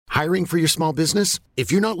Hiring for your small business?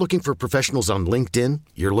 If you're not looking for professionals on LinkedIn,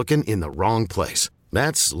 you're looking in the wrong place.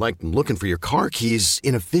 That's like looking for your car keys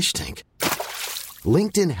in a fish tank.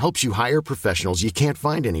 LinkedIn helps you hire professionals you can't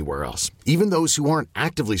find anywhere else, even those who aren't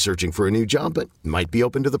actively searching for a new job but might be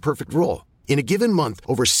open to the perfect role. In a given month,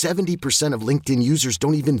 over 70% of LinkedIn users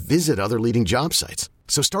don't even visit other leading job sites.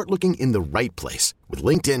 So start looking in the right place. With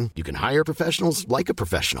LinkedIn, you can hire professionals like a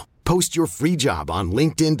professional. Post your free job on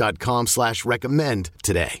linkedin.com/recommend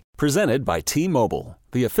today. Presented by T-Mobile,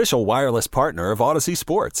 the official wireless partner of Odyssey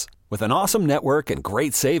Sports. With an awesome network and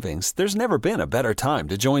great savings, there's never been a better time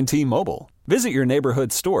to join T-Mobile. Visit your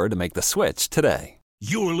neighborhood store to make the switch today.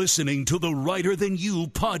 You're listening to the Reiter Than You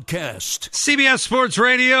podcast. CBS Sports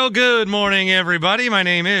Radio, good morning, everybody. My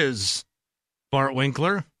name is Bart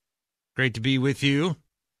Winkler. Great to be with you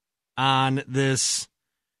on this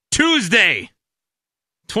Tuesday,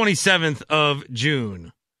 27th of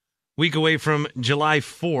June, week away from July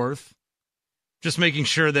 4th. Just making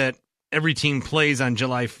sure that every team plays on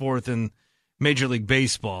July 4th in Major League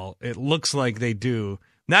Baseball. It looks like they do.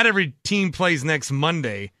 Not every team plays next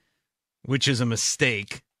Monday, which is a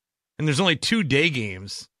mistake. And there's only 2 day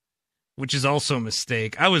games, which is also a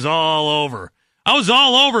mistake. I was all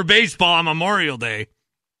over baseball on Memorial Day.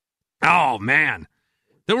 Oh, man.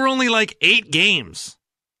 There were only like 8 games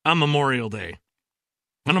on Memorial Day.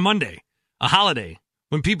 On a Monday, a holiday,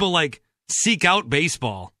 when people like seek out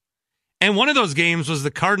baseball. And one of those games was the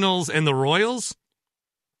Cardinals and the Royals,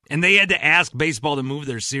 and they had to ask baseball to move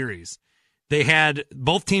their series.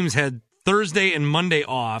 Both teams had Thursday and Monday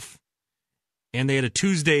off, and they had a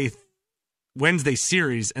Tuesday, Wednesday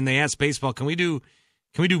series, and they asked baseball, can we do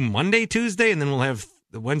Monday, Tuesday, and then we'll have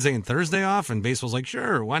the Wednesday and Thursday off? And baseball's like,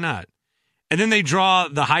 sure, why not? And then they draw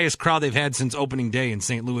the highest crowd they've had since opening day in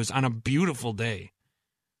St. Louis on a beautiful day.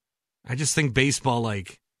 I just think baseball,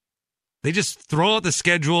 like, they just throw out the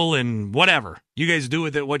schedule and whatever. You guys do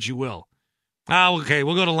with it what you will. Oh, okay,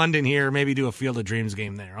 we'll go to London here, maybe do a Field of Dreams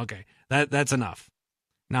game there. Okay, that's enough.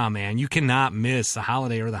 Nah, man, you cannot miss a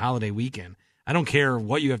holiday or the holiday weekend. I don't care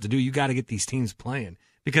what you have to do. You got to get these teams playing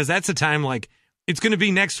because that's a time like it's going to be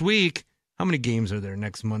next week. How many games are there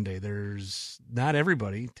next Monday? There's not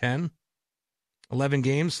everybody, 10, 11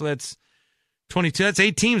 games. So that's 22. That's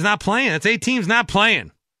 8 teams not playing. That's 8 teams not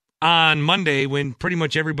playing on Monday when pretty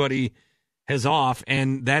much everybody has off.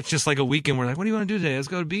 And that's just like a weekend where like, what do you want to do today? Let's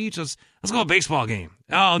go to the beach. Let's go to a baseball game.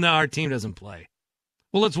 Oh, no, our team doesn't play.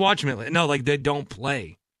 Well, let's watch them. No, like they don't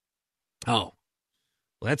play. Oh,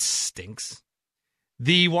 well, that stinks.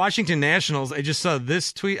 The Washington Nationals, I just saw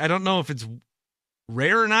this tweet. I don't know if it's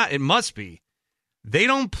rare or not. It must be. They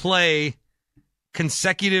don't play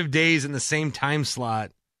consecutive days in the same time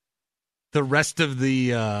slot the rest of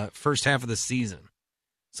the first half of the season.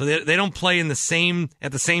 So they don't play at the same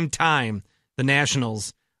time, the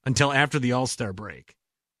Nationals, until after the All-Star break.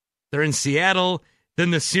 They're in Seattle.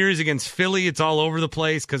 Then the series against Philly, it's all over the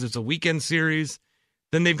place because it's a weekend series.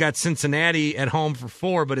 Then they've got Cincinnati at home for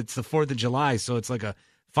 4, but it's the 4th of July, so it's like a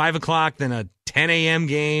 5 o'clock, then a 10 a.m.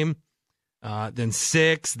 game, then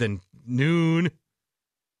 6, then noon,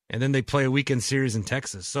 and then they play a weekend series in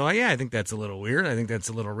Texas. So, yeah, I think that's a little weird. I think that's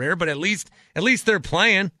a little rare, but at least they're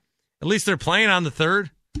playing. At least they're playing on the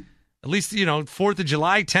 3rd. At least, 4th of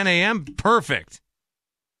July, 10 a.m., perfect.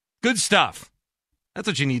 Good stuff. That's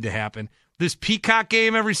what you need to happen. This Peacock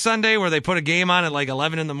game every Sunday where they put a game on at like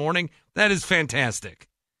 11 in the morning, that is fantastic.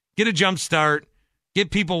 Get a jump start. Get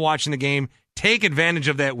people watching the game. Take advantage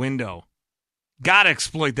of that window. Got to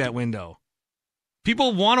exploit that window.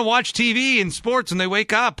 People want to watch TV and sports when they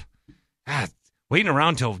wake up. Waiting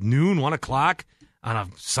around till noon, 1 o'clock on a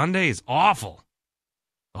Sunday is awful.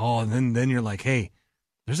 Oh, and then you're like, hey,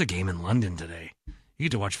 there's a game in London today. You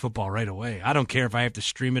get to watch football right away. I don't care if I have to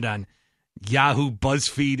stream it on Yahoo,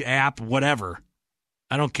 BuzzFeed app, whatever.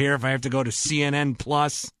 I don't care if I have to go to CNN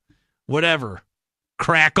Plus, whatever.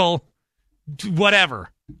 Crackle,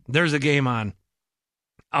 whatever. There's a game on.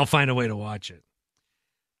 I'll find a way to watch it.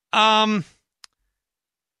 I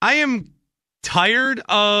am tired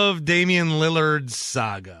of Damian Lillard's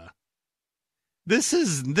saga. This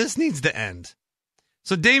needs to end.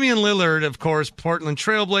 So Damian Lillard, of course, Portland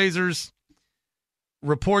Trailblazers,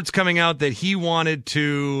 reports coming out that he wanted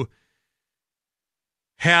to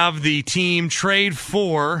have the team trade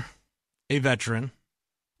for a veteran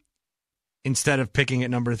instead of picking at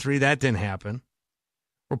number 3. That didn't happen.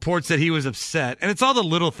 Reports that he was upset. And it's all the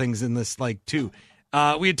little things in this, like, too.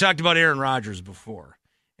 We had talked about Aaron Rodgers before.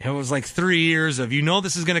 It was like 3 years of,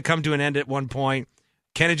 this is going to come to an end at one point.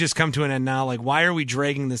 Can it just come to an end now? Like, why are we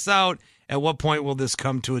dragging this out? At what point will this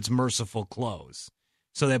come to its merciful close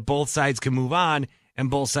so that both sides can move on and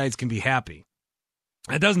both sides can be happy?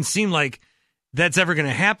 It doesn't seem like that's ever going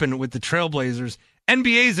to happen with the Trailblazers.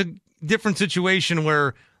 NBA is a different situation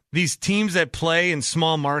where these teams that play in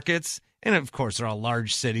small markets, and of course they're all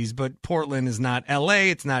large cities, but Portland is not LA,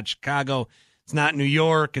 it's not Chicago, it's not New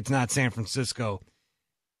York, it's not San Francisco.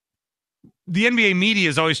 The NBA media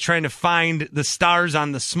is always trying to find the stars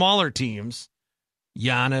on the smaller teams.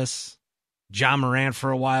 Giannis, Ja Morant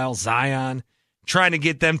for a while, Zion, trying to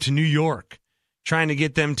get them to New York, trying to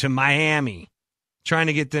get them to Miami, trying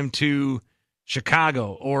to get them to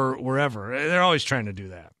Chicago or wherever. They're always trying to do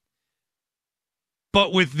that.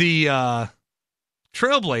 But with the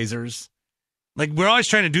Trailblazers, like, we're always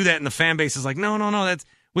trying to do that, and the fan base is like, no, that's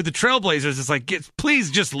with the Trailblazers, it's like,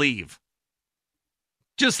 please just leave.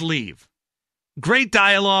 Just leave. Great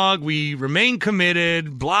dialogue. We remain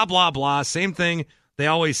committed, blah, blah, blah. Same thing they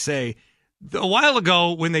always say. A while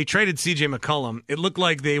ago, when they traded C.J. McCollum, it looked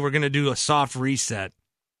like they were going to do a soft reset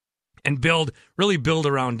and really build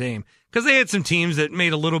around Dame. Because they had some teams that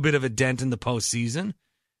made a little bit of a dent in the postseason,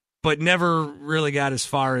 but never really got as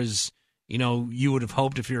far as, you would have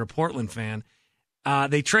hoped if you're a Portland fan.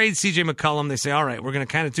 They trade C.J. McCollum. They say, all right, we're going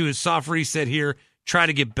to kind of do a soft reset here, try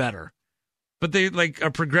to get better. But they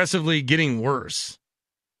are progressively getting worse.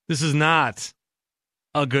 This is not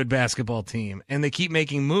a good basketball team. And they keep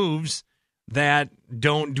making moves that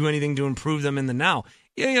don't do anything to improve them in the now.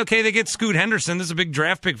 Yeah, okay, they get Scoot Henderson. This is a big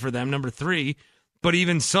draft pick for them, number 3. But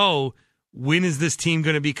even so, when is this team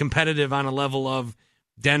going to be competitive on a level of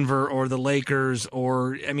Denver or the Lakers?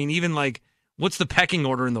 Or, even what's the pecking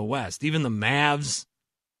order in the West? Even the Mavs?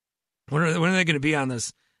 When are they going to be on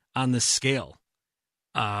this scale?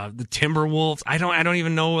 The Timberwolves? I don't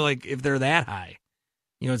even know if they're that high.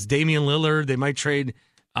 It's Damian Lillard. They might trade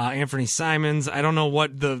Anthony Simons. I don't know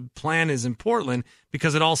what the plan is in Portland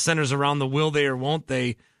because it all centers around the will they or won't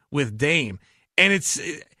they with Dame. And it's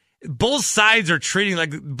both sides are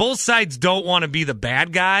treating both sides don't want to be the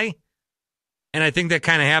bad guy. And I think that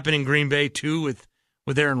kind of happened in Green Bay too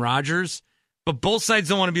with Aaron Rodgers. But both sides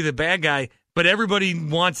don't want to be the bad guy, but everybody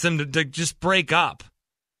wants them to just break up.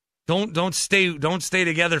 Don't stay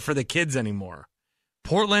together for the kids anymore.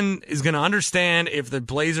 Portland is going to understand if the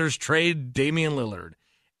Blazers trade Damian Lillard.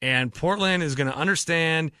 And Portland is going to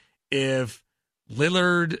understand if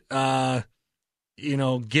Lillard,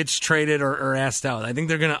 gets traded or asked out. I think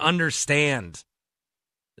they're going to understand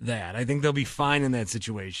that. I think they'll be fine in that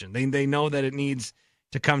situation. They know that it needs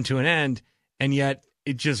to come to an end, and yet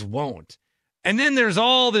it just won't. And then there's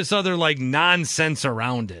all this other nonsense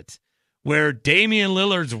around it, where Damian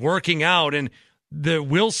Lillard's working out and the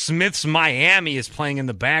Will Smith's Miami is playing in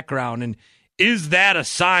the background. And is that a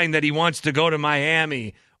sign that he wants to go to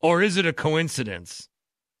Miami? Or is it a coincidence?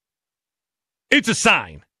 It's a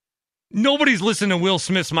sign. Nobody's listening to Will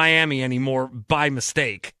Smith's Miami anymore by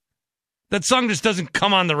mistake. That song just doesn't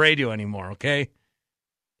come on the radio anymore, okay?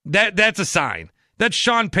 That's a sign. That's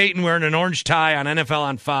Sean Payton wearing an orange tie on NFL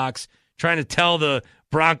on Fox trying to tell the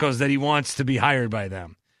Broncos that he wants to be hired by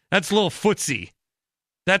them. That's a little footsie.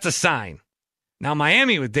 That's a sign. Now,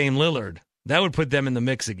 Miami with Dame Lillard, that would put them in the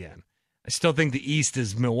mix again. I still think the East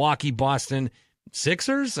is Milwaukee, Boston,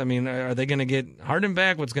 Sixers. Are they going to get Harden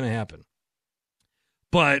back? What's going to happen?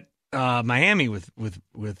 But Miami with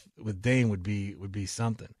Dame would be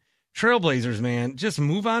something. Trailblazers, man, just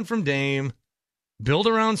move on from Dame, build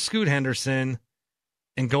around Scoot Henderson,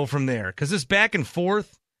 and go from there. Because this back and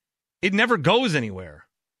forth, it never goes anywhere.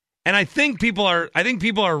 And I think people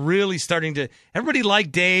are really starting to. Everybody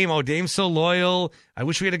liked Dame. Oh, Dame's so loyal. I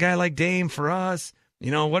wish we had a guy like Dame for us.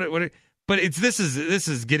 What? But this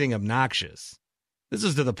is getting obnoxious. This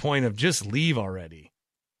is to the point of just leave already.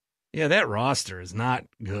 Yeah, that roster is not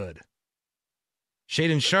good.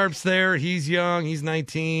 Shaedon Sharp's there. He's young. He's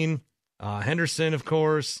 19. Henderson, of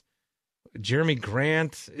course. Jeremy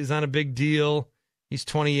Grant is on a big deal. He's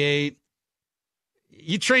 28.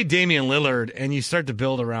 You trade Damian Lillard and you start to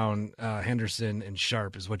build around Henderson and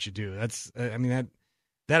Sharp is what you do.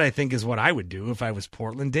 That I think is what I would do if I was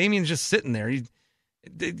Portland. Damian's just sitting there.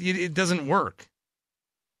 It doesn't work.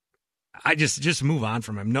 I just move on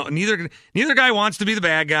from him. No, neither guy wants to be the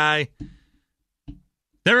bad guy.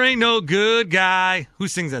 There ain't no good guy. Who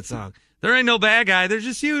sings that song? There ain't no bad guy. There's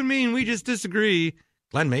just you and me, and we just disagree.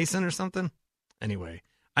 Glenn Mason or something? Anyway,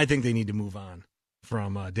 I think they need to move on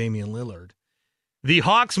from Damian Lillard. The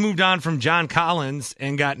Hawks moved on from John Collins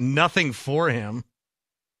and got nothing for him.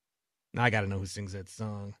 Now I got to know who sings that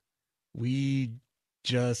song.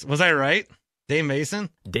 Was I right? Dave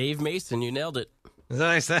Mason? Dave Mason, you nailed it. Is that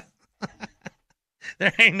what I said?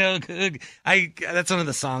 There ain't no good. That's one of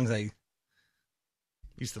the songs I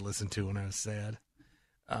used to listen to when I was sad.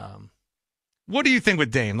 What do you think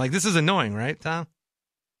with Dame? This is annoying, right, Tom?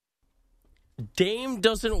 Dame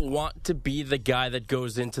doesn't want to be the guy that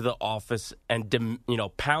goes into the office and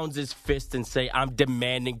pounds his fist and say, I'm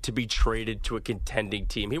demanding to be traded to a contending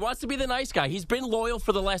team. He wants to be the nice guy. He's been loyal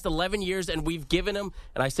for the last 11 years, and we've given him,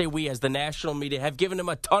 and I say we as the national media, have given him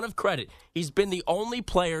a ton of credit. He's been the only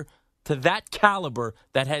player to that caliber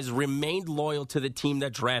that has remained loyal to the team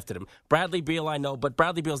that drafted him. Bradley Beal, I know, but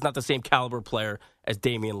Bradley Beal's not the same caliber player as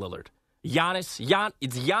Damian Lillard. It's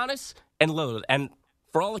Giannis and Lillard, and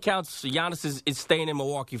for all accounts, Giannis is staying in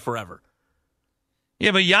Milwaukee forever.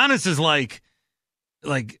 Yeah, but Giannis is like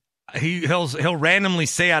he'll randomly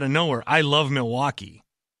say out of nowhere, "I love Milwaukee."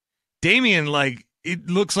 Damian, it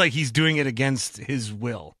looks like he's doing it against his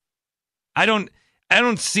will. I don't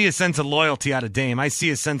see a sense of loyalty out of Dame. I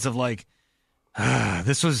see a sense of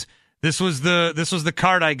this was the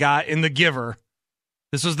card I got in the giver.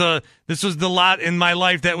 This was the lot in my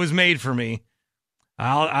life that was made for me.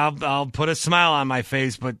 I'll put a smile on my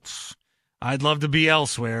face, but I'd love to be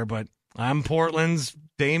elsewhere. But I'm Portland's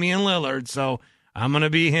Damian Lillard, so I'm going to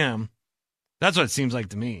be him. That's what it seems like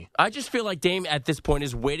to me. I just feel like Dame at this point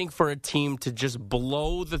is waiting for a team to just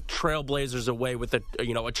blow the Trailblazers away with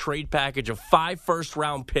a trade package of 5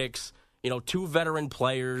 first-round picks, 2 veteran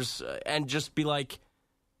players, and just be like,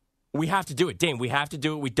 we have to do it. Dame, we have to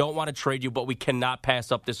do it. We don't want to trade you, but we cannot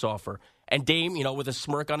pass up this offer. And Dame, with a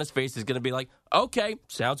smirk on his face, is going to be like, okay,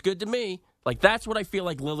 sounds good to me. That's what I feel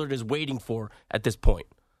like Lillard is waiting for at this point.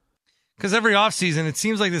 Because every offseason, it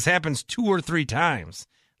seems like this happens 2 or 3 times.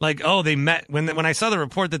 They met. When I saw the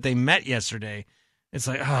report that they met yesterday, it's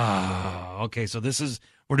like, okay, so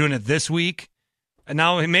we're doing it this week. And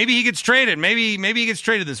now maybe he gets traded. Maybe he gets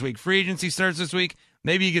traded this week. Free agency starts this week.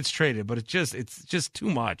 Maybe he gets traded, but it's just too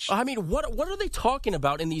much. I mean, what are they talking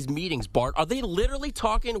about in these meetings, Bart? Are they literally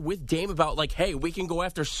talking with Dame about, hey, we can go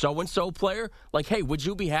after so-and-so player? Hey, would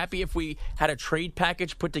you be happy if we had a trade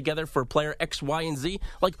package put together for player X, Y, and Z?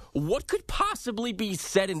 What could possibly be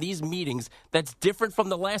said in these meetings that's different from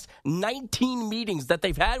the last 19 meetings that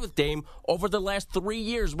they've had with Dame over the last 3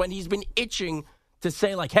 years when he's been itching to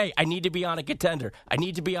say, hey, I need to be on a contender. I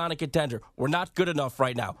need to be on a contender. We're not good enough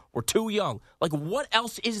right now. We're too young. What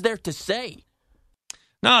else is there to say?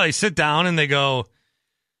 No, they sit down and they go,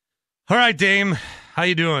 all right, Dame, how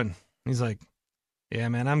you doing? He's like, yeah,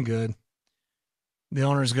 man, I'm good. The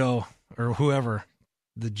owners go, or whoever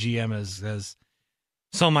the GM says,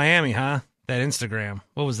 so Miami, huh? That Instagram.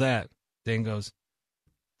 What was that? Dame goes,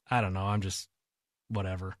 I don't know. I'm just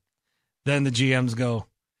whatever. Then the GMs go,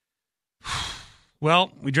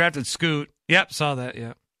 well, we drafted Scoot. Yep, saw that,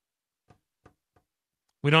 yeah.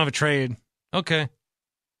 We don't have a trade. Okay.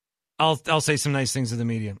 I'll say some nice things to the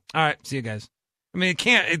media. All right, see you guys. I mean,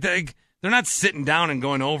 they're not sitting down and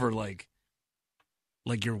going over like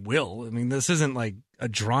your will. I mean, this isn't like a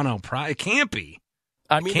drawn-out it can't be.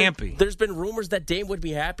 Can't be. There's been rumors that Dame would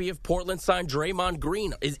be happy if Portland signed Draymond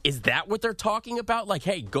Green. Is that what they're talking about?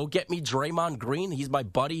 Hey, go get me Draymond Green. He's my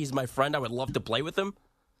buddy. He's my friend. I would love to play with him.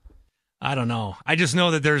 I don't know. I just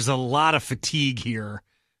know that there's a lot of fatigue here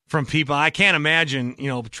from people. I can't imagine,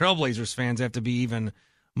 Trailblazers fans have to be even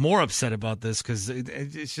more upset about this because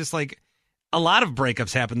it's just a lot of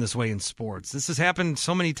breakups happen this way in sports. This has happened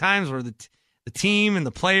so many times where the team and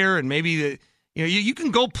the player and maybe you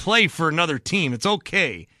can go play for another team. It's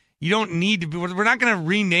okay. You don't need to be. We're not going to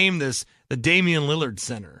rename this the Damian Lillard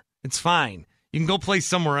Center. It's fine. You can go play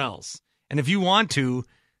somewhere else. And if you want to,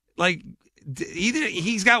 either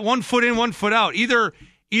he's got 1 foot in, 1 foot out.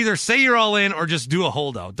 Either say you're all in or just do a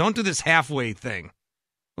holdout. Don't do this halfway thing.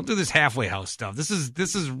 Don't do this halfway house stuff. This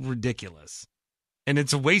is ridiculous. And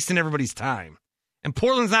it's wasting everybody's time. And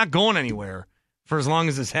Portland's not going anywhere for as long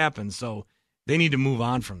as this happens, so they need to move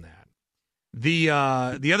on from that. The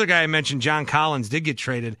other guy I mentioned, John Collins, did get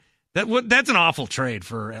traded. That's an awful trade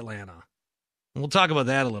for Atlanta. We'll talk about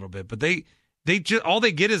that a little bit. But they all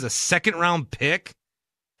they get is a second-round pick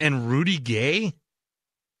and Rudy Gay?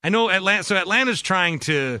 I know Atlanta's trying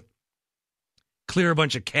to clear a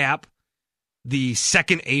bunch of cap. The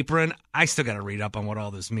second apron, I still got to read up on what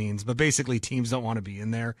all this means, but basically teams don't want to be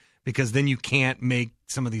in there because then you can't make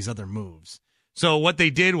some of these other moves. So what they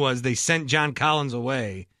did was they sent John Collins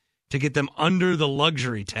away to get them under the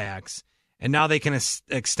luxury tax, and now they can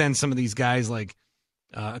extend some of these guys like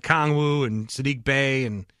Okongwu and Sadiq Bey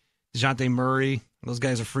and DeJounte Murray. Those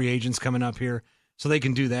guys are free agents coming up here. So they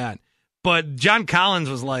can do that. But John Collins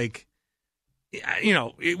was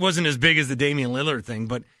it wasn't as big as the Damian Lillard thing,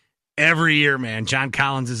 but every year, man, John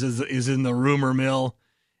Collins is in the rumor mill.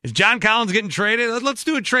 Is John Collins getting traded? Let's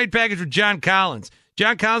do a trade package with John Collins.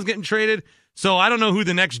 John Collins getting traded. So I don't know who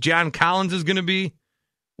the next John Collins is going to be,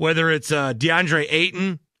 whether it's DeAndre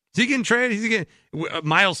Ayton Is he getting traded? He's getting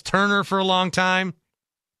Miles Turner for a long time.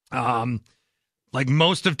 Like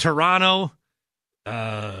most of Toronto,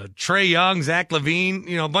 Trae Young, Zach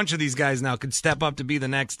LaVine, a bunch of these guys now could step up to be the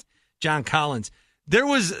next John Collins.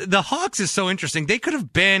 The Hawks is so interesting. They could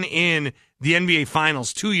have been in the NBA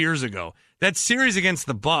Finals 2 years ago. That series against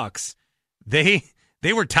the Bucks, they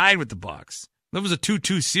were tied with the Bucks. That was a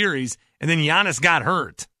 2-2 series, and then Giannis got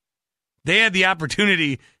hurt. They had the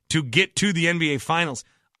opportunity to get to the NBA Finals.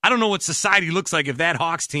 I don't know what society looks like if that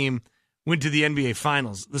Hawks team went to the NBA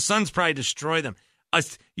Finals. The Suns probably destroy them.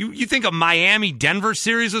 You think a Miami-Denver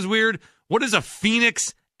series was weird? What does a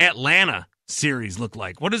Phoenix-Atlanta series look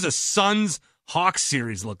like? What does a Suns-Hawks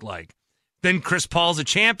series look like? Then Chris Paul's a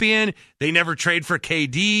champion. They never trade for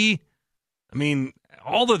KD. I mean,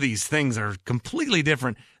 all of these things are completely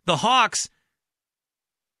different. The Hawks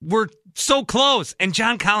were so close. And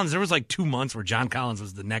John Collins, there was like 2 months where John Collins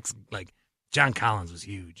was the next, John Collins was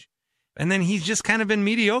huge. And then he's just kind of been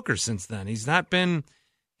mediocre since then. He's not been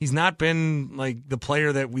like the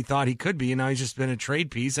player that we thought he could be. And now he's just been a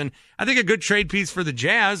trade piece. And I think a good trade piece for the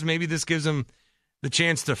Jazz, maybe this gives him the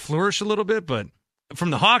chance to flourish a little bit. But from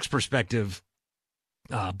the Hawks' perspective,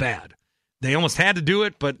 bad. They almost had to do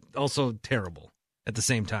it, but also terrible at the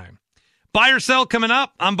same time. Buy or sell coming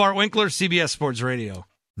up. I'm Bart Winkler, CBS Sports Radio.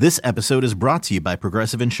 This episode is brought to you by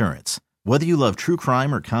Progressive Insurance. Whether you love true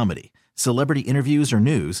crime or comedy, celebrity interviews or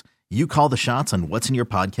news, you call the shots on what's in your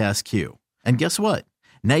podcast queue. And guess what?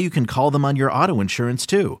 Now you can call them on your auto insurance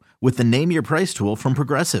too with the Name Your Price tool from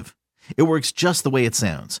Progressive. It works just the way it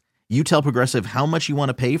sounds. You tell Progressive how much you want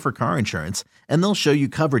to pay for car insurance, and they'll show you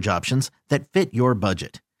coverage options that fit your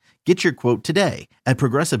budget. Get your quote today at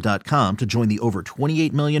Progressive.com to join the over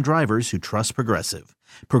 28 million drivers who trust Progressive.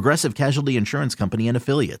 Progressive Casualty Insurance Company and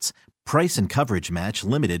Affiliates. Price and coverage match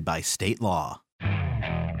limited by state law.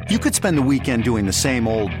 You could spend the weekend doing the same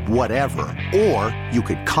old whatever, or you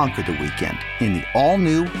could conquer the weekend in the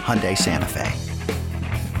all-new Hyundai Santa Fe.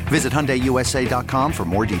 Visit HyundaiUSA.com for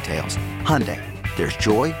more details. Hyundai, there's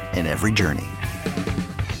joy in every journey.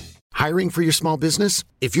 Hiring for your small business?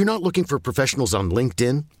 If you're not looking for professionals on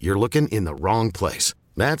LinkedIn, you're looking in the wrong place.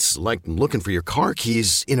 That's like looking for your car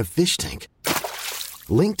keys in a fish tank.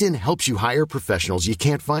 LinkedIn helps you hire professionals you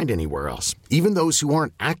can't find anywhere else, even those who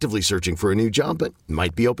aren't actively searching for a new job but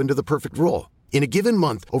might be open to the perfect role. In a given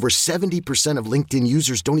month, over 70% of LinkedIn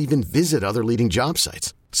users don't even visit other leading job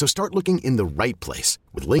sites. So start looking in the right place.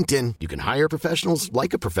 With LinkedIn, you can hire professionals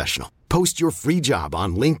like a professional. Post your free job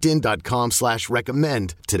on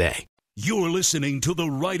linkedin.com/recommend today. You're listening to the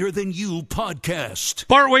Reiter Than You podcast.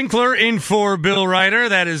 Bart Winkler in for Bill Reiter.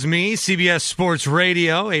 That is me, CBS Sports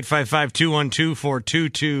Radio,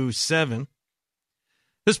 855-212-4227.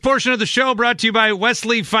 This portion of the show brought to you by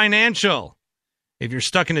Wesley Financial. If you're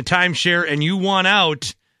stuck in a timeshare and you want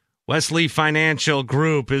out, Wesley Financial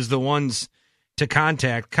Group is the ones to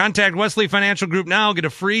contact. Contact Wesley Financial Group now. Get a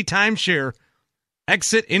free timeshare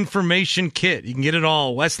exit information kit. You can get it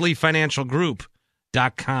all.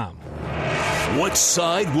 WesleyFinancialGroup.com. What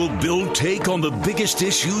side will Bill take on the biggest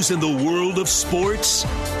issues in the world of sports?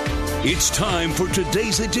 It's time for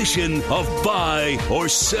today's edition of Buy or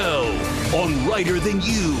Sell on Reiter Than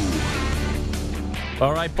You.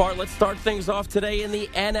 All right, Bart, let's start things off today in the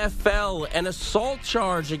NFL. An assault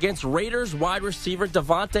charge against Raiders wide receiver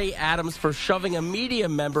Davante Adams for shoving a media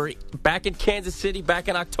member back in Kansas City back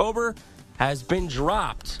in October has been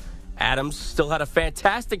dropped. Adams still had a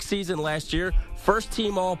fantastic season last year,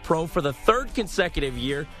 first-team All-Pro for the third consecutive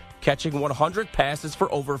year, catching 100 passes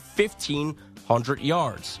for over 1,500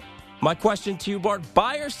 yards. My question to you, Bart,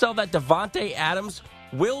 buy or sell that Davante Adams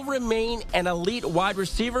will remain an elite wide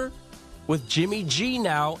receiver with Jimmy G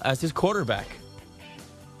now as his quarterback?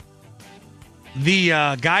 The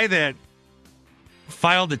guy that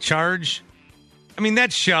filed the charge, I mean,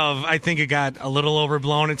 that shove, I think it got a little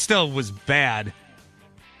overblown. It still was bad.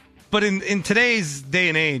 But in today's day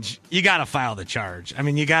and age, you got to file the charge. I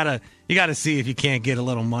mean, you got to see if you can't get a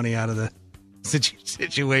little money out of the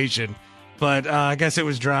situation. But I guess it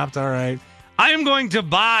was dropped. All right. I am going to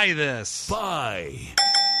buy this. Buy.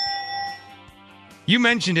 You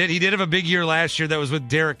mentioned it. He did have a big year last year that was with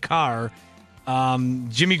Derek Carr.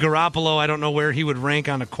 Jimmy Garoppolo, I don't know where he would rank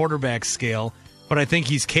on a quarterback scale, but I think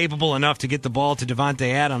he's capable enough to get the ball to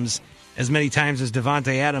Davante Adams as many times as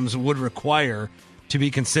Davante Adams would require to be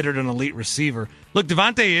considered an elite receiver. Look,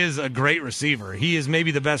 Davante is a great receiver. He is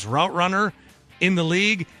maybe the best route runner in the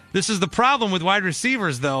league. This is the problem with wide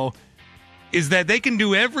receivers, though, is that they can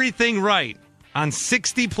do everything right on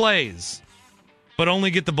 60 plays, but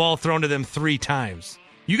only get the ball thrown to them 3 times.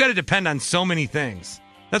 You got to depend on so many things.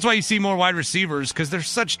 That's why you see more wide receivers, because they're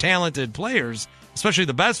such talented players. especially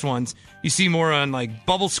the best ones, you see more on like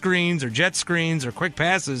bubble screens or jet screens or quick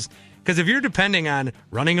passes. Because if you're depending on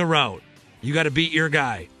running a route, you got to beat your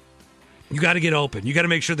guy. You got to get open. You got to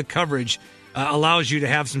make sure the coverage allows you to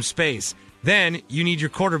have some space. Then you need your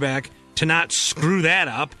quarterback to not screw that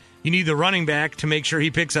up. You need the running back to make sure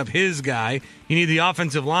he picks up his guy. You need the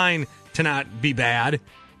offensive line to not be bad.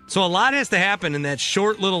 So a lot has to happen in that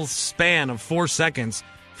short little span of 4 seconds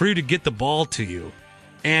for you to get the ball to you.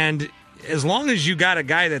 And as long as you got a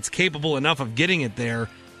guy that's capable enough of getting it there,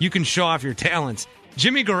 you can show off your talents.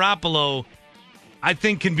 Jimmy Garoppolo, I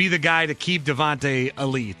think, can be the guy to keep Davante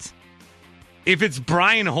elite. If it's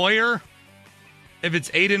Brian Hoyer, if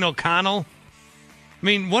it's Aiden O'Connell, I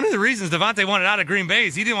mean, one of the reasons Davante wanted out of Green Bay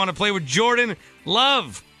is he didn't want to play with Jordan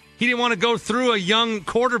Love. He didn't want to go through a young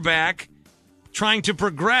quarterback trying to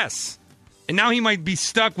progress. And now he might be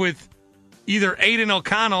stuck with either Aiden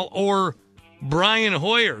O'Connell or Brian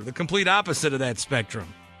Hoyer, the complete opposite of that spectrum.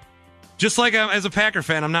 Just like as a Packer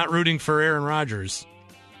fan, I'm not rooting for Aaron Rodgers.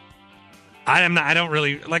 I don't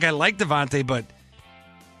really like Davante, but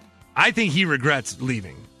I think he regrets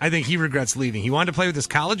leaving. He wanted to play with his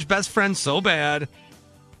college best friend so bad.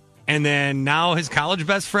 And then now his college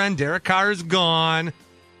best friend, Derek Carr, is gone.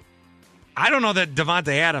 I don't know that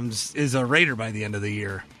Davante Adams is a Raider by the end of the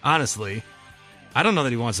year, honestly. I don't know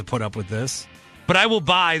that he wants to put up with this. But I will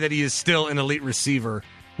buy that he is still an elite receiver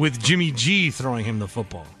with Jimmy G throwing him the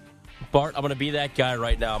football. Bart, I'm going to be that guy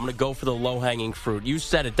right now. I'm going to go for the low-hanging fruit. You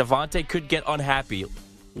said it. Davante could get unhappy.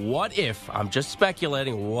 What if, I'm just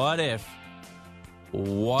speculating, what if.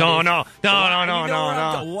 No.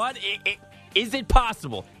 Is it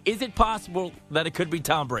possible? Is it possible that it could be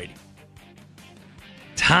Tom Brady?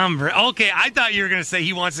 Tom Brady. Okay, I thought you were going to say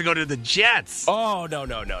he wants to go to the Jets. Oh,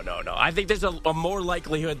 no. I think there's a more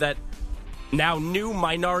likelihood that now new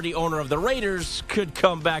minority owner of the Raiders could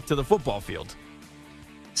come back to the football field.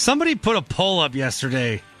 Somebody put a poll up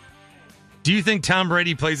yesterday. Do you think Tom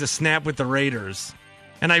Brady plays a snap with the Raiders?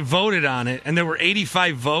 And I voted on it, and there were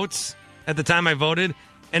 85 votes at the time I voted,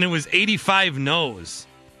 and it was 85 no's.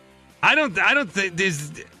 I don't think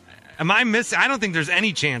there's. Am I missing? I don't think there's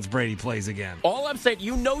any chance Brady plays again. All I'm saying,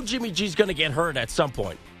 Jimmy G's going to get hurt at some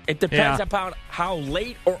point. It depends upon how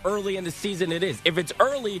late or early in the season it is. If it's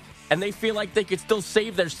early and they feel like they could still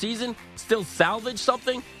save their season, still salvage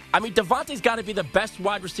something, I mean, Davante's got to be the best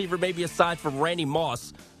wide receiver, maybe aside from Randy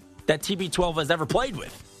Moss, that TB12 has ever played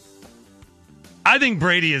with. I think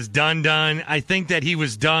Brady is done. I think that he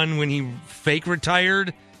was done when he fake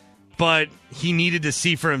retired, but he needed to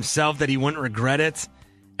see for himself that he wouldn't regret it.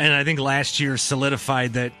 And I think last year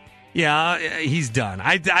solidified that, he's done.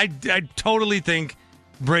 I totally think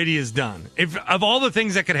Brady is done. If of all the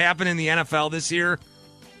things that could happen in the NFL this year,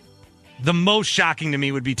 the most shocking to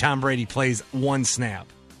me would be Tom Brady plays one snap.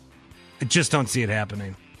 I just don't see it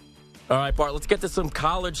happening. All right, Bart, let's get to some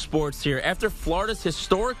college sports here. After Florida's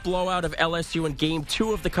historic blowout of LSU in Game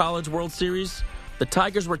 2 of the College World Series, the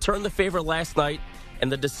Tigers returned the favor last night in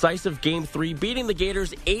the decisive Game 3, beating the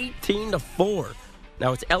Gators 18-4.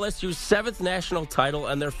 Now, it's LSU's 7th national title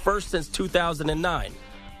and their first since 2009.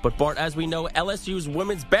 But, Bart, as we know, LSU's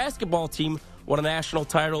women's basketball team won a national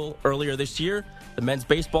title earlier this year. The men's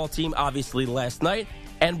baseball team, obviously, last night.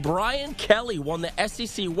 And Brian Kelly won the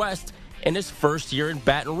SEC West in his first year in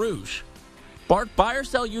Baton Rouge. Bart, buy or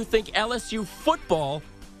sell, you think LSU football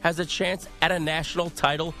has a chance at a national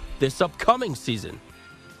title this upcoming season?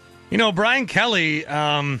 Brian Kelly, they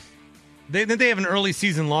have an early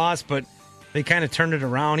season loss, but they kind of turned it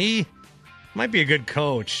around. He might be a good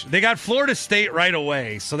coach. They got Florida State right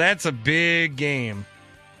away, so that's a big game.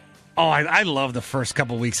 Oh, I love the first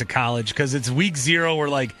couple weeks of college because it's week 0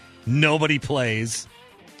 where, nobody plays.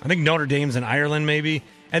 I think Notre Dame's in Ireland, maybe.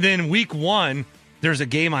 And then week 1, there's a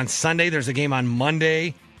game on Sunday. There's a game on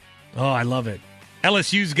Monday. Oh, I love it.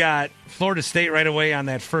 LSU's got Florida State right away on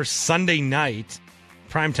that first Sunday night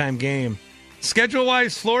primetime game.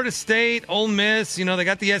 Schedule-wise, Florida State, Ole Miss, they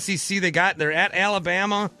got the SEC. They're at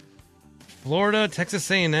Alabama, Florida, Texas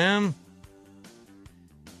A&M.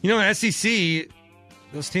 SEC,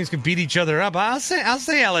 those teams can beat each other up. I'll say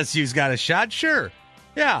LSU's got a shot. Sure.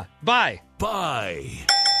 Yeah, bye.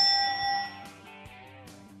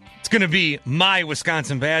 It's going to be my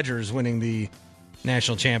Wisconsin Badgers winning the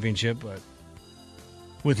national championship, but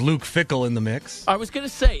with Luke Fickell in the mix. I was going to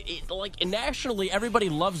say, nationally, everybody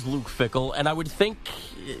loves Luke Fickell, and I would think,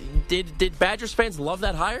 did Badgers fans love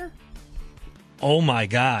that hire? Oh, my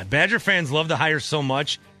God. Badger fans love the hire so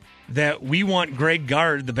much that we want Greg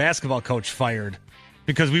Gard, the basketball coach, fired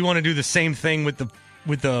because we want to do the same thing with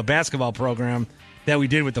the basketball program that we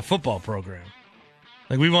did with the football program.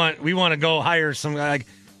 We want to go hire some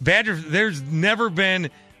There's never been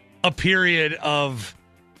a period of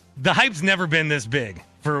the hype's never been this big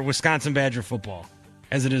for Wisconsin Badger football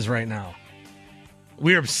as it is right now.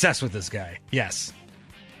 We're obsessed with this guy. Yes.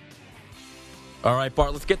 All right,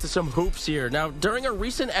 Bart, let's get to some hoops here. Now, during a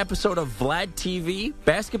recent episode of Vlad TV,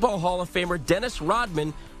 Basketball Hall of Famer Dennis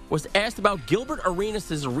Rodman was asked about Gilbert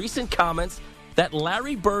Arenas' recent comments that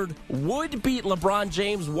Larry Bird would beat LeBron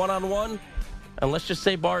James one-on-one. And let's just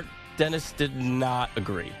say, Bart, Dennis did not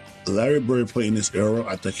agree. Larry Bird played in this era,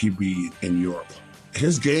 I think he'd be in Europe.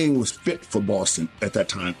 His game was fit for Boston at that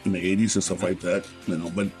time in the 80s and stuff like that.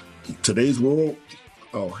 But today's world,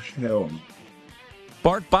 oh, hell no.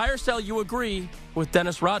 Bart, buy or sell, you agree with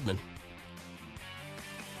Dennis Rodman?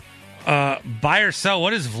 Buy or sell,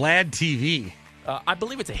 what is Vlad TV? I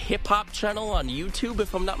believe it's a hip-hop channel on YouTube,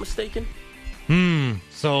 if I'm not mistaken.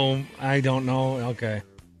 So I don't know. Okay.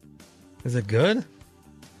 Is it good?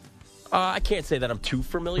 I can't say that I'm too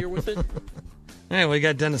familiar with it. Hey, we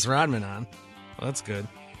got Dennis Rodman on. Well, that's good.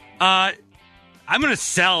 I'm going to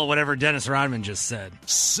sell whatever Dennis Rodman just said.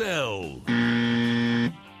 Sell.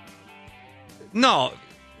 No,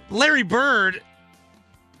 Larry Bird,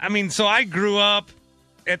 so I grew up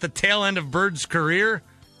at the tail end of Bird's career.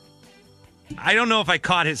 I don't know if I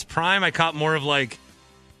caught his prime. I caught more of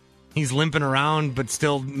he's limping around but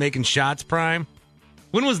still making shots prime.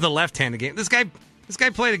 When was the left-handed game? This guy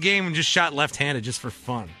played a game and just shot left-handed just for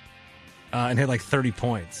fun and had 30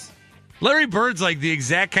 points. Larry Bird's the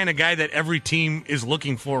exact kind of guy that every team is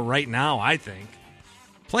looking for right now, I think.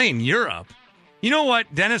 Playing Europe. You know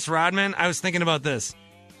what, Dennis Rodman, I was thinking about this.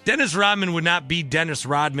 Dennis Rodman would not be Dennis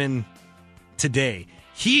Rodman today.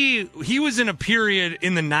 He was in a period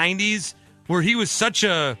in the 90s where he was such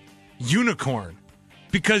a unicorn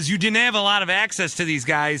because you didn't have a lot of access to these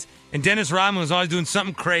guys, and Dennis Rodman was always doing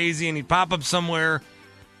something crazy, and he'd pop up somewhere.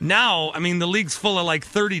 Now, the league's full of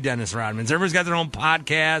 30 Dennis Rodmans. Everybody's got their own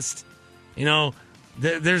podcast.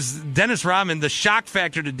 There's Dennis Rodman. The shock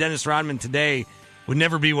factor to Dennis Rodman today would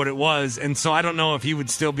never be what it was, and so I don't know if he would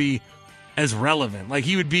still be as relevant.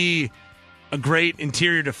 He would be a great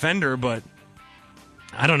interior defender, but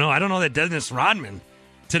I don't know. I don't know that Dennis Rodman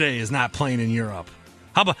today is not playing in Europe.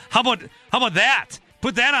 How about that?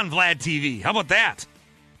 Put that on Vlad TV. How about that?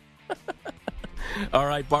 All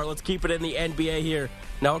right, Bart, let's keep it in the NBA here.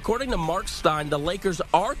 Now, according to Mark Stein, the Lakers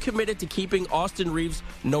are committed to keeping Austin Reeves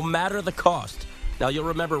no matter the cost. Now, you'll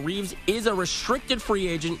remember Reeves is a restricted free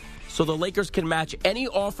agent, so the Lakers can match any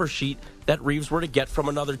offer sheet that Reeves were to get from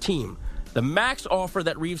another team. The max offer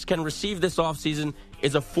that Reeves can receive this offseason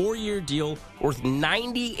is a 4-year deal worth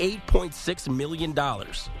 $98.6 million.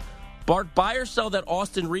 Bart, buy or sell that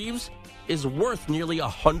Austin Reeves is worth nearly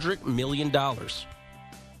 $100 million.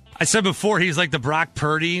 I said before, he's like the Brock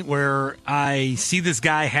Purdy, where I see this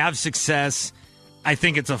guy have success. I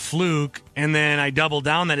think it's a fluke, and then I double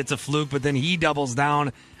down that it's a fluke, but then he doubles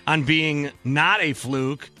down on being not a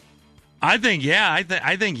fluke. I think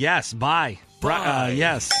yes. Buy.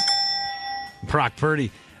 Yes. Brock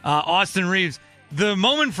Purdy. Austin Reeves. The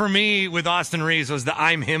moment for me with Austin Reeves was the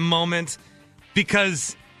I'm him moment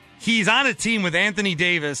because he's on a team with Anthony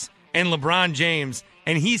Davis and LeBron James,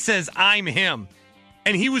 and he says, I'm him.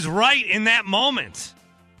 And he was right in that moment.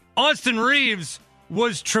 Austin Reeves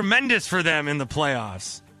was tremendous for them in the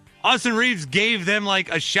playoffs. Austin Reeves gave them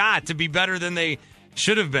a shot to be better than they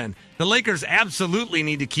should have been. The Lakers absolutely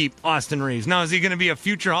need to keep Austin Reeves. Now, is he going to be a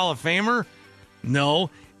future Hall of Famer? No.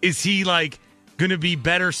 Is he going to be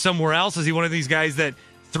better somewhere else? Is he one of these guys that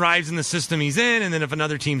thrives in the system he's in, and then if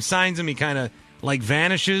another team signs him, he kind of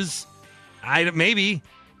vanishes? Maybe.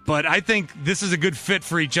 But I think this is a good fit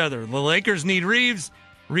for each other. The Lakers need Reeves.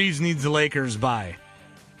 Reeves needs the Lakers. Bye.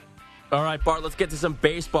 All right, Bart, let's get to some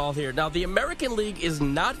baseball here. Now, the American League is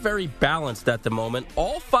not very balanced at the moment.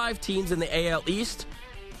 All 5 teams in the AL East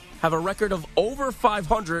have a record of over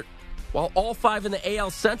 500, while all 5 in the AL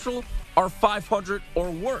Central are 500 or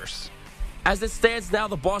worse. As it stands now,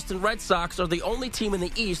 the Boston Red Sox are the only team in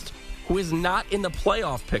the East who is not in the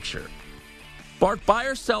playoff picture. Bart, buy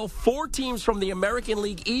or sell 4 teams from the American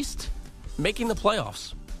League East making the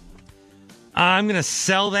playoffs? I'm going to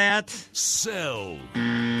sell that. Sell.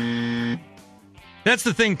 That's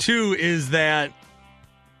the thing, too, is that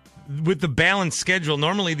with the balanced schedule,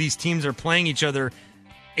 normally these teams are playing each other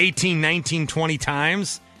 18, 19, 20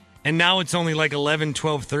 times, and now it's only 11,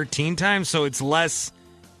 12, 13 times, so it's less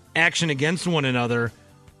action against one another,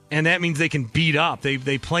 and that means they can beat up.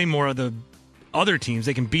 They play more of the other teams.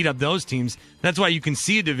 They can beat up those teams. That's why you can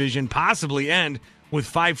see a division possibly end with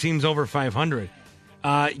 5 teams over 500.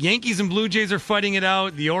 Yankees and Blue Jays are fighting it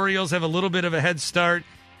out. The Orioles have a little bit of a head start.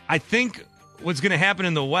 I think what's going to happen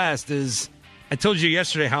in the West is I told you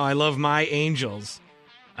yesterday how I love my Angels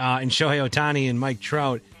and Shohei Ohtani and Mike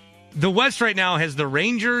Trout. The West right now has the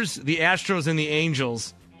Rangers, the Astros, and the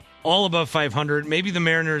Angels all above 500. Maybe the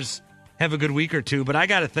Mariners have a good week or two, but I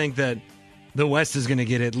got to think that the West is going to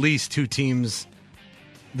get at least two teams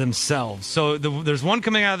themselves. So there's one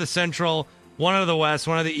coming out of the Central, one out of the West,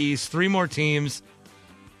 one out of the East, three more teams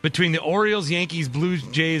between the Orioles, Yankees, Blue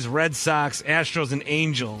Jays, Red Sox, Astros, and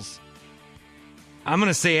Angels. I'm going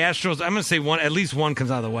to say Astros. I'm going to say at least one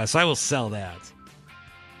comes out of the West. I will sell that.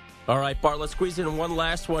 All right, Bart, let's squeeze in one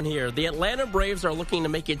last one here. The Atlanta Braves are looking to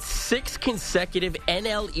make it 6 consecutive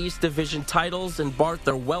NL East Division titles, and Bart,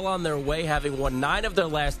 they're well on their way, having won 9 of their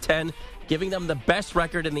last 10, giving them the best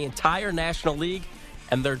record in the entire National League,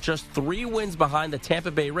 and they're just 3 wins behind the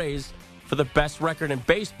Tampa Bay Rays for the best record in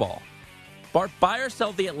baseball. Bart, buy or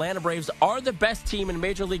sell, the Atlanta Braves are the best team in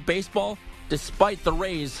Major League Baseball, despite the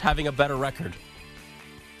Rays having a better record.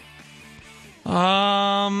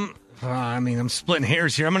 I'm splitting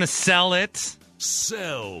hairs here. I'm going to sell it.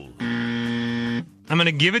 Sell. I'm going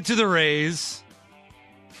to give it to the Rays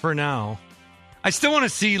for now. I still want to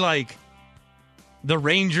see, the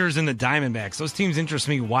Rangers and the Diamondbacks. Those teams interest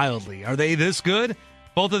me wildly. Are they this good?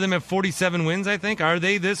 Both of them have 47 wins, I think. Are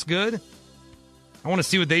they this good? I want to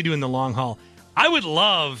see what they do in the long haul. I would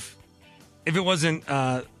love, if it wasn't,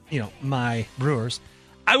 my Brewers,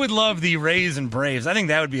 I would love the Rays and Braves. I think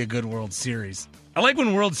that would be a good World Series. I like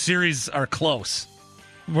when World Series are close,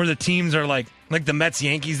 where the teams are like the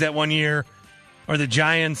Mets-Yankees that one year, or the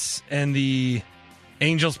Giants and the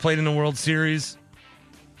Angels played in the World Series.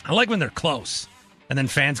 I like when they're close, and then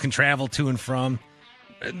fans can travel to and from.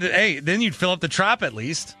 Hey, then you'd fill up the Trop at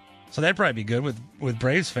least, so that'd probably be good with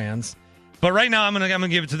Braves fans. But right now, I'm gonna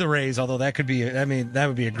give it to the Rays, although that would be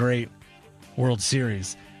a great World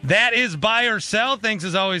Series. That is buy or sell. Thanks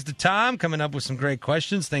as always to Tom coming up with some great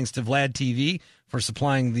questions. Thanks to Vlad TV for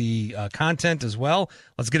supplying the content as well.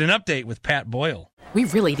 Let's get an update with Pat Boyle. We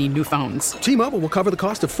really need new phones. T-Mobile will cover the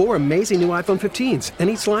cost of 4 amazing new iPhone 15s, and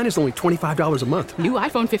each line is only $25 a month. New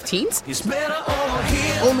iPhone 15s? It's better over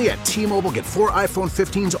here. Only at T-Mobile, get 4 iPhone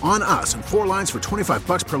 15s on us and 4 lines for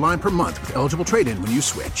 $25 per line per month with eligible trade-in when you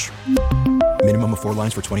switch. Minimum of 4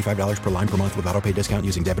 lines for $25 per line per month with autopay discount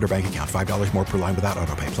using debit or bank account. $5 more per line without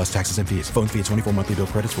autopay, plus taxes and fees. Phone fee at 24 monthly bill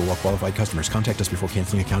credits for well-qualified customers. Contact us before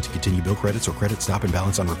canceling account to continue bill credits or credit stop and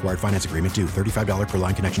balance on required finance agreement due. $35 per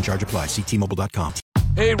line connection charge applies. See T-Mobile.com.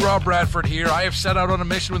 Hey, Rob Bradford here. I have set out on a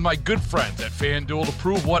mission with my good friends at FanDuel to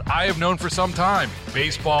prove what I have known for some time.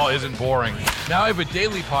 Baseball isn't boring. Now I have a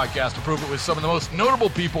daily podcast to prove it with some of the most notable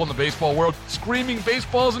people in the baseball world, screaming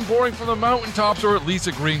baseball isn't boring from the mountaintops, or at least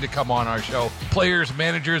agreeing to come on our show. Players,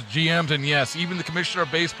 managers, GMs, and yes, even the commissioner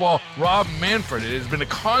of baseball, Rob Manfred. It has been a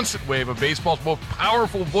constant wave of baseball's most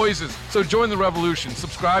powerful voices. So join the revolution.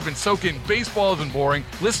 Subscribe and soak in Baseball Isn't Boring.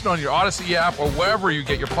 Listen on your Odyssey app or wherever you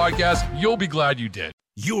get your podcasts. You'll be glad you did.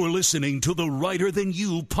 You're listening to the Reiter Than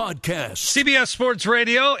You podcast. CBS Sports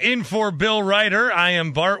Radio, in for Bill Reiter. I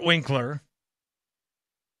am Bart Winkler.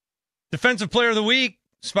 Defensive Player of the Week,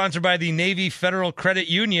 sponsored by the Navy Federal Credit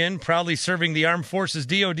Union, proudly serving the Armed Forces,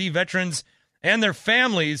 DoD veterans, and their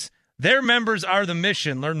families. Their members are the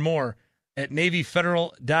mission. Learn more at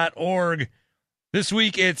NavyFederal.org. This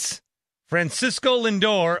week, it's Francisco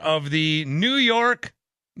Lindor of the New York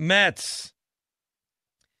Mets.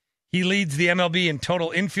 He leads the MLB in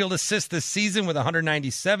total infield assists this season with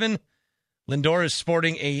 197. Lindor is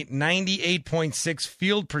sporting a 98.6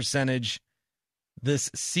 field percentage this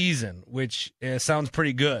season, which sounds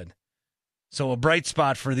pretty good. So a bright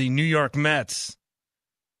spot for the New York Mets,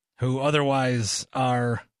 who otherwise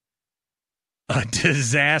are a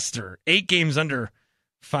disaster. 8 games under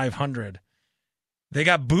 500. They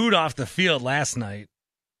got booed off the field last night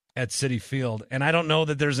at Citi Field, and I don't know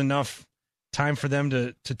that there's enough time for them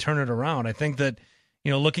to turn it around. I think that,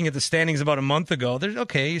 looking at the standings about a month ago,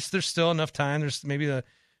 there's still enough time. There's maybe a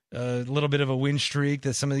little bit of a win streak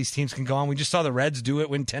that some of these teams can go on. We just saw the Reds do it,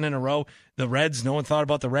 win 10 in a row. The Reds, no one thought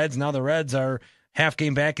about the Reds. Now the Reds are half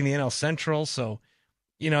game back in the NL Central. So,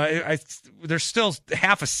 there's still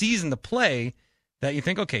half a season to play that you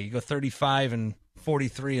think, okay, you go 35 and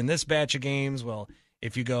 43 in this batch of games. Well,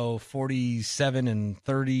 if you go 47 and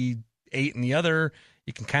 38 in the other,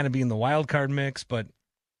 you can kind of be in the wild card mix, but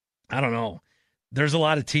I don't know. There's a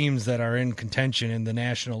lot of teams that are in contention in the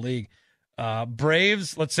National League.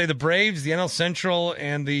 Braves, let's say the Braves, the NL Central,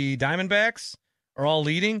 and the Diamondbacks are all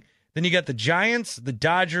leading. Then you got the Giants, the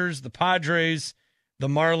Dodgers, the Padres, the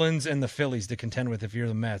Marlins, and the Phillies to contend with if you're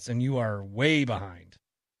the Mets, and you are way behind.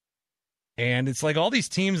 And it's like all these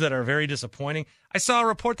teams that are very disappointing. I saw a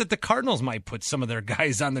report that the Cardinals might put some of their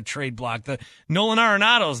guys on the trade block. The Nolan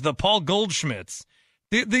Arenados, the Paul Goldschmidts.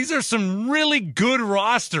 These are some really good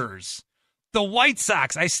rosters. The White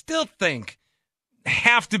Sox, I still think,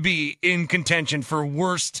 have to be in contention for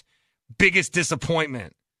worst, biggest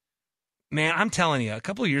disappointment. Man, I'm telling you, a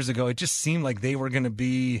couple of years ago, it just seemed like they were going to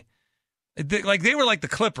be like they were like the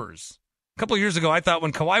Clippers. A couple of years ago, I thought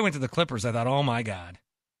when Kawhi went to the Clippers, I thought, oh my God,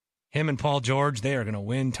 him and Paul George, they are going to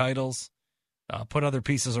win titles, put other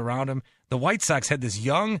pieces around him. The White Sox had this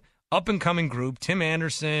young, up-and-coming group, Tim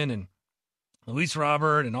Anderson and Luis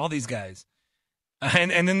Robert and all these guys.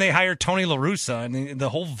 And then they hired Tony La Russa, and the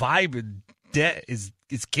whole vibe is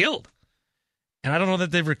killed. And I don't know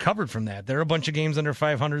that they've recovered from that. They're a bunch of games under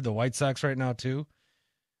 500, the White Sox right now, too.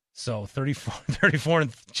 So 34,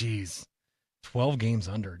 and geez, 12 games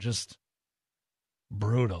under. Just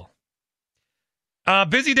brutal.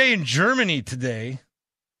 Busy day in Germany today.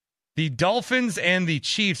 The Dolphins and the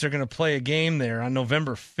Chiefs are going to play a game there on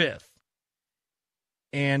November 5th.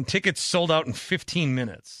 And tickets sold out in 15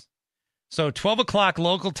 minutes. So 12 o'clock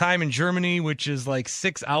local time in Germany, which is like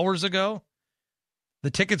 6 hours ago, the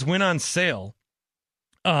tickets went on sale.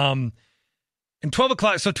 And 12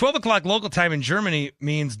 o'clock local time in Germany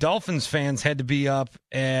means Dolphins fans had to be up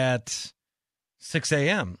at 6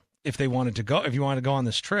 a.m. if you wanted to go on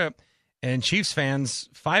this trip. And Chiefs fans,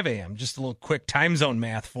 5 a.m. Just a little quick time zone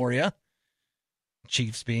math for you.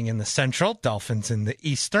 Chiefs being in the central, Dolphins in the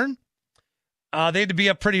eastern. They had to be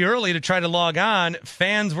up pretty early to try to log on.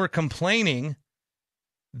 Fans were complaining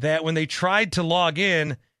that when they tried to log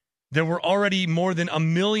in, there were already more than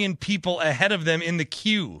 1 million people ahead of them in the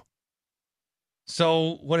queue.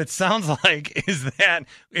 So what it sounds like is that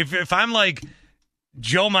if I'm like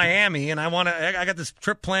Joe Miami and I got this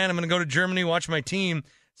trip planned, I'm going to go to Germany, watch my team.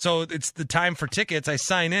 So it's the time for tickets. I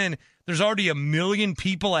sign in. There's already 1 million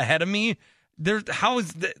people ahead of me. How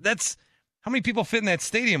many people fit in that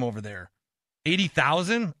stadium over there?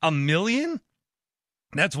 80,000? 1 million?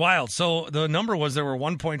 That's wild. So the number was there were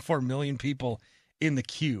 1.4 million people in the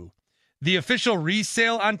queue. The official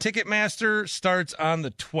resale on Ticketmaster starts on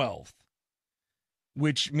the 12th,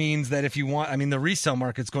 which means that if you want, the resale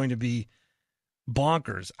market's going to be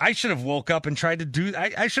bonkers. I should have woke up and tried to do,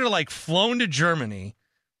 I should have flown to Germany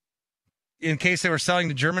in case they were selling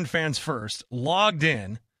to German fans first, logged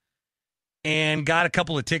in, and got a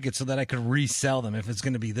couple of tickets so that I could resell them if it's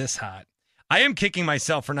going to be this hot. I am kicking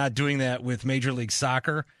myself for not doing that with Major League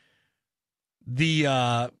Soccer.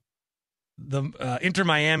 The Inter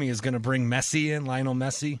Miami is going to bring Messi in, Lionel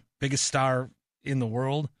Messi, biggest star in the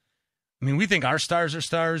world. We think our stars are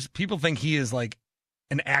stars. People think he is like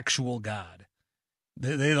an actual god.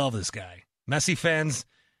 They love this guy. Messi fans,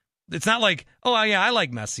 it's not like, oh, yeah, I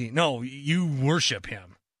like Messi. No, you worship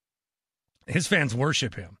him. His fans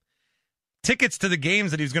worship him. Tickets to the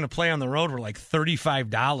games that he's going to play on the road were like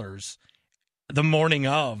 $35 the morning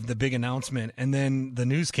of the big announcement, and then the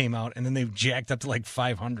news came out, and then they jacked up to like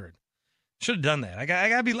 $500. Should have done that. I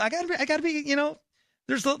gotta be.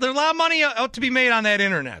 There's a lot of money out to be made on that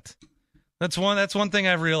internet. That's one thing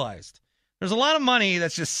I've realized. There's a lot of money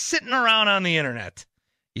that's just sitting around on the internet.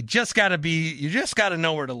 You just gotta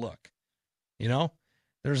know where to look.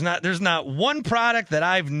 There's not one product that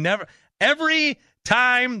I've never. Every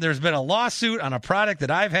time there's been a lawsuit on a product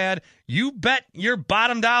that I've had, you bet your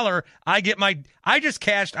bottom dollar I just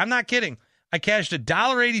cashed, I'm not kidding, I cashed a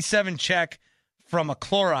 $1.87 check from a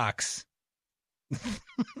Clorox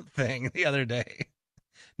thing the other day.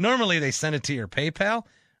 Normally they send it to your PayPal.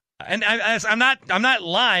 And I'm not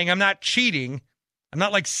lying, I'm not cheating. I'm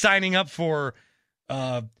not like signing up for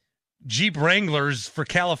Jeep Wranglers for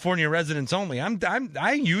California residents only.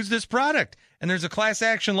 I use this product, and there's a class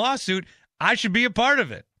action lawsuit. I should be a part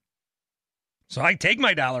of it. So I take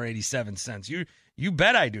my $1.87. You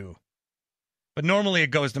bet I do. But normally it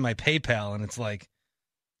goes to my PayPal, and it's like,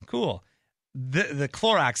 cool. The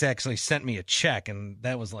Clorox actually sent me a check, and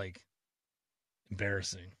that was like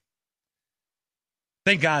embarrassing.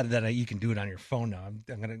 Thank God that you can do it on your phone now. I'm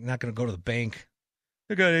not going to go to the bank.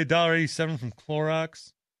 I got $1.87 from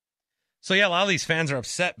Clorox. So, yeah, a lot of these fans are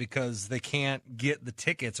upset because they can't get the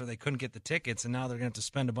tickets, or they couldn't get the tickets, and now they're going to have to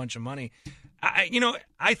spend a bunch of money.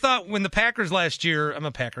 I thought when the Packers last year, I'm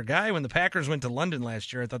a Packer guy, when the Packers went to London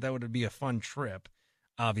last year, I thought that would be a fun trip.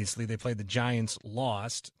 Obviously, they played the Giants,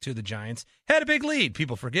 lost to the Giants, had a big lead,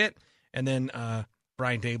 people forget, and then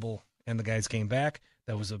Brian Dable and the guys came back.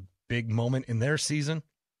 That was a big moment in their season.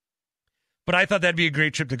 But I thought that'd be a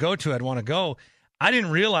great trip to go to. I'd want to go. I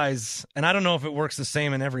didn't realize, and I don't know if it works the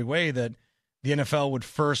same in every way, that the NFL would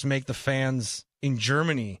first make the fans in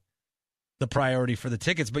Germany the priority for the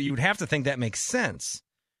tickets, but you would have to think that makes sense.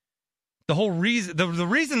 The whole reason, the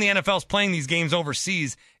reason the NFL is playing these games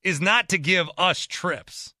overseas is not to give us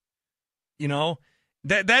trips. You know,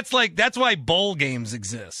 that's why bowl games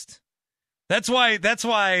exist. That's why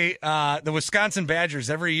the Wisconsin Badgers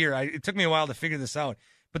every year. It took me a while to figure this out,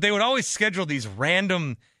 but they would always schedule these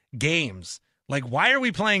random games. Like, why are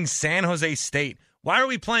we playing San Jose State? Why are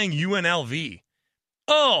we playing UNLV?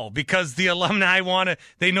 Oh, because the alumni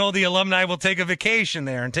they know the alumni will take a vacation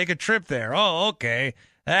there and take a trip there. Oh, okay.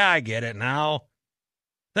 I get it now.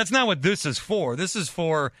 That's not what this is for. This is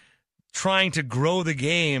for trying to grow the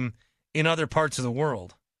game in other parts of the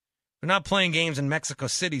world. They're not playing games in Mexico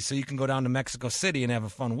City so you can go down to Mexico City and have a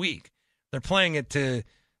fun week. They're playing it to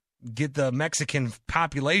get the Mexican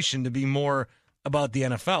population to be more about the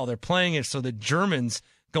NFL. They're playing it so the Germans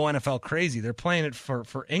go NFL crazy. They're playing it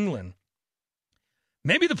for England.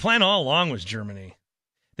 Maybe the plan all along was Germany.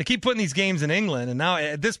 They keep putting these games in England, and now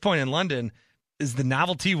at this point in London, is the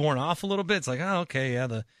novelty worn off a little bit? It's like, oh, okay, yeah,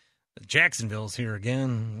 the Jacksonville's here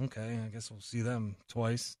again. Okay, I guess we'll see them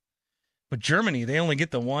twice. But Germany, they only get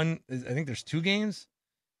the one. I think there's 2 games,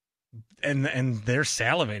 and they're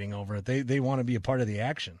salivating over it. They want to be a part of the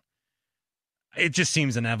action. It just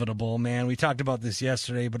seems inevitable, man. We talked about this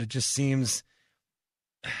yesterday, but it just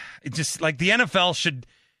like the NFL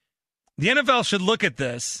should look at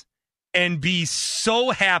this and be so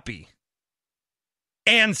happy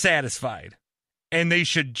and satisfied. And they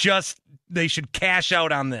should cash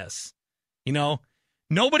out on this. You know,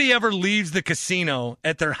 nobody ever leaves the casino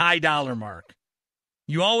at their high dollar mark.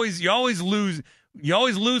 You always lose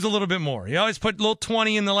a little bit more. You always put a little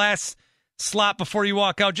 20 in the last slot before you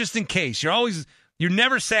walk out, just in case. You're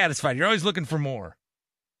never satisfied. You're always looking for more.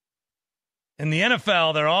 In the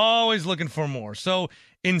NFL, they're always looking for more. So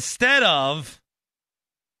instead of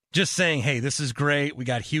just saying, hey, this is great, we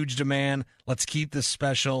got huge demand, let's keep this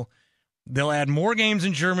special, they'll add more games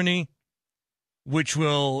in Germany, which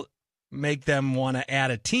will make them want to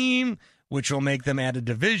add a team, which will make them add a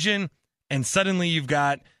division, and suddenly you've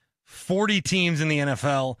got 40 teams in the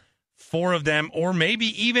NFL, 4 of them, or maybe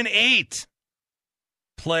even 8,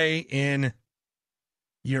 play in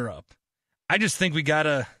Europe. I just think we got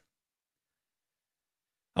to,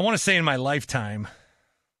 I want to say in my lifetime,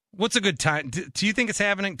 what's a good time? Do you think it's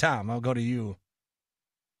happening? Tom, I'll go to you.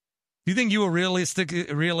 Do you think you will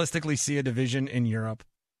realistically see a division in Europe?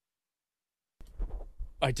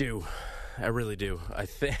 I do. I really do. I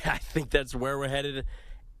think that's where we're headed,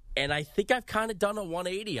 and I think I've kind of done a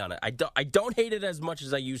 180 on it. I don't hate it as much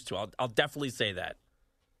as I used to. I'll definitely say that.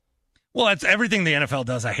 Well, that's everything the NFL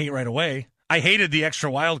does. I hate right away. I hated the extra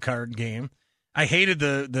wild card game. I hated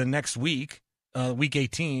the next week, week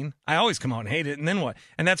 18. I always come out and hate it, and then what?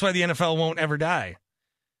 And that's why the NFL won't ever die.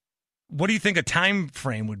 What do you think a time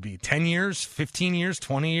frame would be? 10 years, 15 years,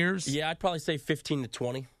 20 years? Yeah, I'd probably say 15 to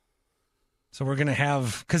 20. So we're going to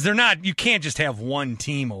have, because you can't just have one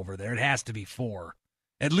team over there. It has to be 4,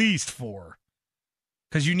 at least 4.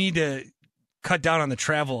 Because you need to cut down on the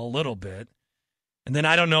travel a little bit. And then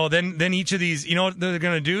I don't know, then each of these, you know what they're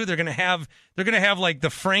going to do? They're going to have like the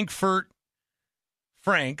Frankfurt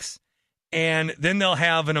Franks, and then they'll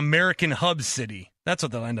have an American hub city. That's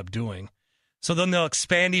what they'll end up doing. So then they'll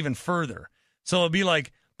expand even further. So it'll be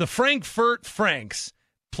like the Frankfurt Franks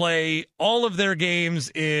play all of their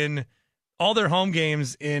games all their home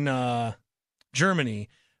games in Germany.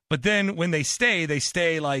 But then when they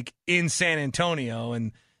stay like in San Antonio,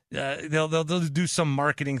 and they'll do some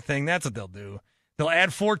marketing thing. That's what they'll do. They'll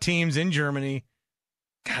add 4 teams in Germany.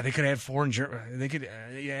 God, they could add 4 in Germany. They could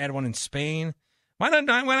add one in Spain. Why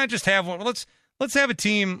not just have one? Well, let's have a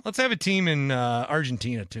team. Let's have a team in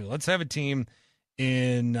Argentina too. Let's have a team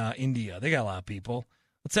in India. They got a lot of people.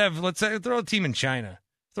 Let's throw a team in China.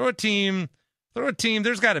 Throw a team.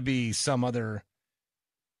 There's got to be some other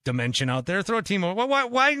dimension out there. Throw a team.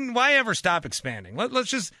 Why ever stop expanding?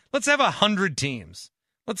 Let's have 100 teams.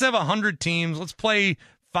 Let's have 100 teams. Let's play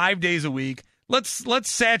 5 days a week. Let's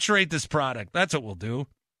saturate this product. That's what we'll do.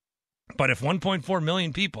 But if 1.4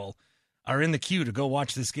 million people are in the queue to go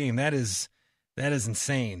watch this game, that is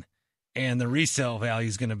insane. And the resale value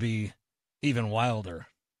is going to be even wilder.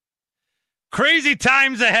 Crazy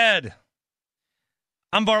times ahead.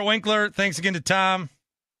 I'm Bart Winkler. Thanks again to Tom.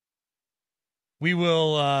 We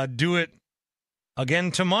will do it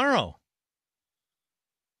again tomorrow.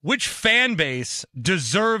 Which fan base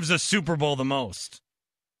deserves a Super Bowl the most?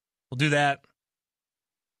 We'll do that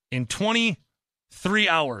in 23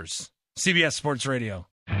 hours. CBS Sports Radio.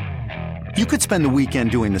 You could spend the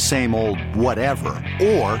weekend doing the same old whatever,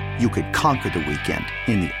 or you could conquer the weekend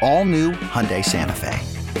in the all-new Hyundai Santa Fe.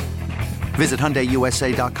 Visit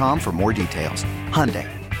HyundaiUSA.com for more details. Hyundai,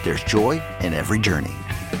 there's joy in every journey.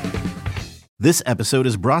 This episode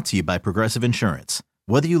is brought to you by Progressive Insurance.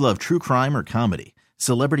 Whether you love true crime or comedy,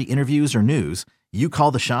 celebrity interviews or news, you call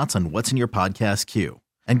the shots on what's in your podcast queue.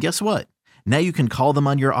 And guess what? Now you can call them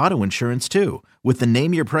on your auto insurance too with the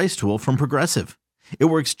Name Your Price tool from Progressive. It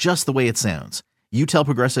works just the way it sounds. You tell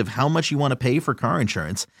Progressive how much you want to pay for car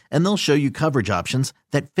insurance, and they'll show you coverage options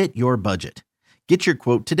that fit your budget. Get your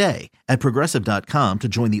quote today at Progressive.com to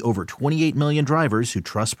join the over 28 million drivers who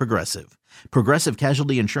trust Progressive. Progressive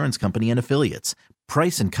Casualty Insurance Company and Affiliates.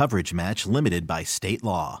 Price and coverage match limited by state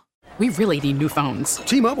law. We really need new phones.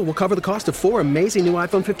 T-Mobile will cover the cost of 4 amazing new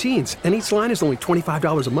iPhone 15s, and each line is only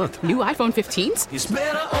 $25 a month. New iPhone 15s? It's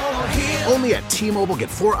better over here. Only at T-Mobile, get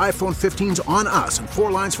 4 iPhone 15s on us and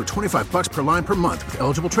 4 lines for $25 per line per month with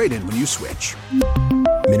eligible trade-in when you switch.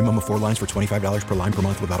 Minimum of 4 lines for $25 per line per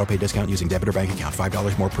month with auto-pay discount using debit or bank account.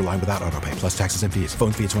 $5 more per line without auto-pay, plus taxes and fees.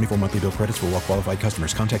 Phone fee at 24 monthly bill credits for well-qualified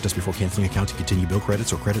customers. Contact us before canceling account to continue bill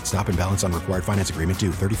credits or credit stop and balance on required finance agreement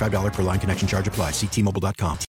due. $35 per line connection charge applies. See T-Mobile.com.